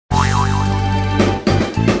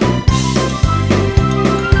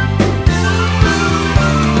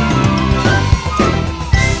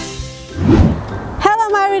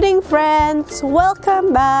friends,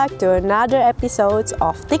 welcome back to another episode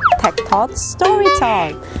of Tic Tac Tot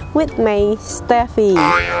Storytime with me, Steffi.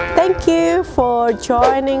 Thank you for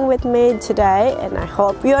joining with me today, and I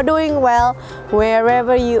hope you are doing well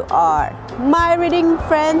wherever you are. My reading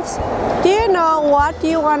friends, do you know what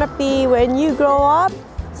you want to be when you grow up?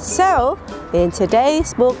 So, in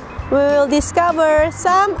today's book, we will discover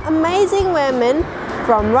some amazing women,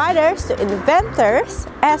 from writers to inventors,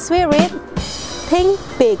 as we read Think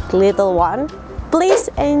Big, Little One. Please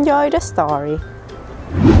enjoy the story.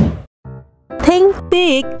 Think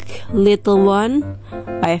Big, Little One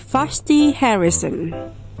by Vashti Harrison.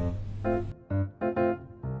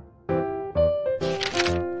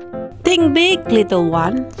 Think big, little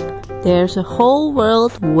one. There's a whole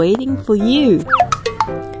world waiting for you.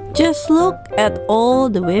 Just look at all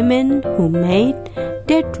the women who made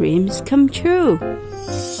their dreams come true.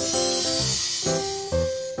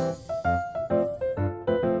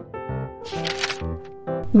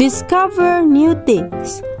 Discover new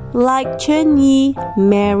things like Chen Yi,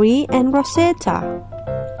 Mary, and Rosetta.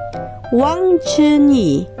 Wang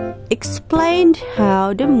Chunyi explained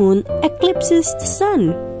how the moon eclipses the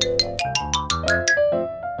sun.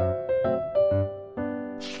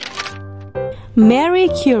 Marie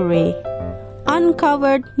Curie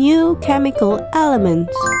uncovered new chemical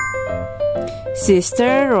elements.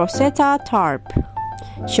 Sister Rosetta Tharpe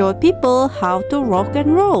showed people how to rock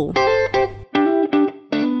and roll.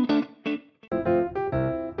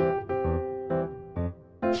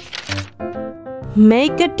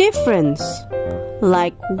 Make a difference,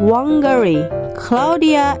 like Wangari,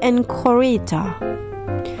 Claudia, and Corita.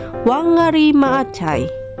 Wangari Maathai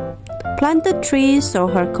planted trees so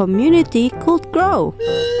her community could grow.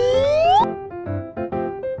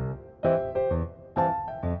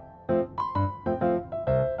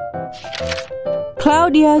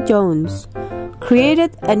 Claudia Jones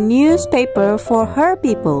created a newspaper for her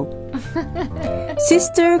people.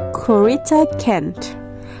 Sister Corita Kent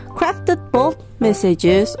crafted bold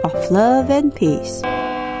messages of love and peace.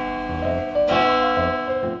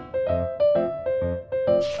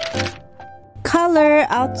 Color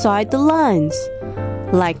outside the lines,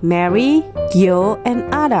 like Mary, Gyo, and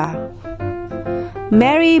Ada.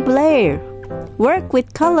 Mary Blair worked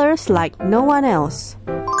with colors like no one else.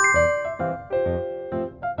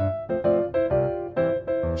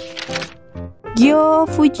 Gyo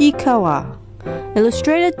Fujikawa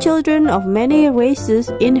illustrated children of many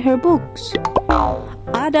races in her books.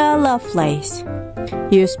 Ada Lovelace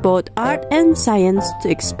used both art and science to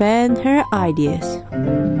expand her ideas.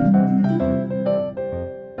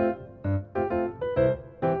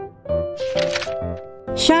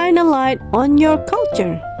 Shine a light on your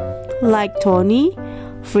culture, like Toni,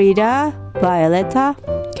 Frida, Violetta,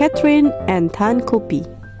 Catherine, and Tan Kupi.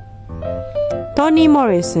 Toni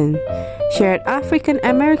Morrison shared African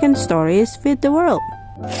American stories with the world.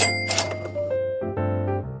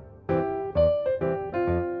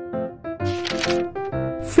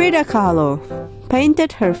 Frida Kahlo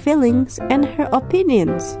painted her feelings and her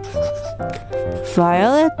opinions.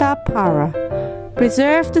 Violetta Parra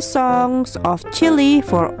preserved the songs of Chile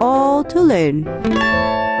for all to learn.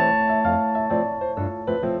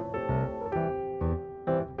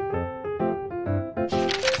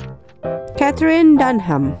 Catherine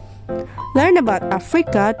Dunham learned about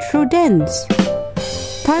Africa through dance.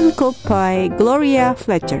 Tan Kup by Gloria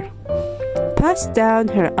Fletcher passed down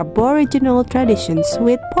her Aboriginal traditions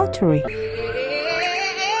with pottery.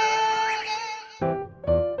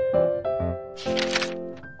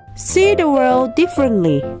 See the world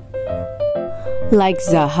differently, like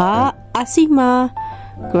Zaha, Asima,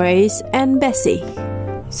 Grace, and Bessie.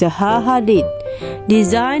 Zaha Hadid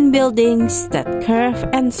designed buildings that curve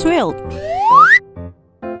and swirl.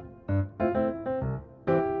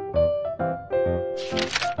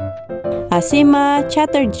 Asima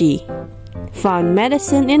Chatterjee found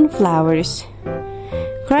medicine in flowers.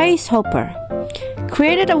 Grace Hopper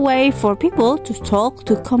created a way for people to talk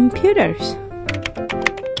to computers.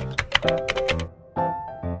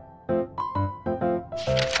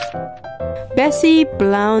 Bessie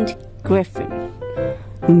Blount Griffin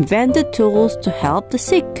invented tools to help the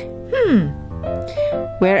sick.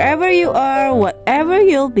 Wherever you are, whatever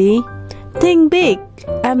you'll be, think big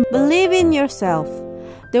and believe in yourself.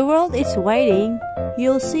 The world is waiting,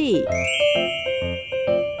 you'll see.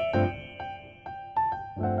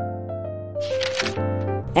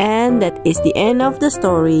 And that is the end of the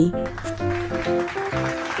story.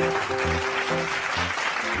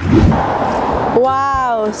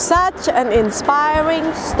 Wow, such an inspiring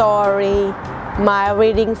story. My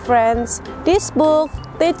reading friends, this book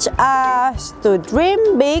teaches us to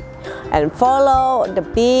dream big and follow the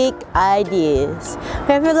big ideas.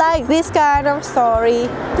 If you like this kind of story,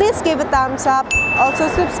 please give a thumbs up. Also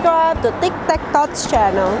subscribe to Tic Tac Tots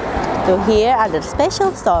channel to hear other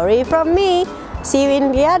special story from me. See you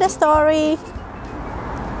in the other story.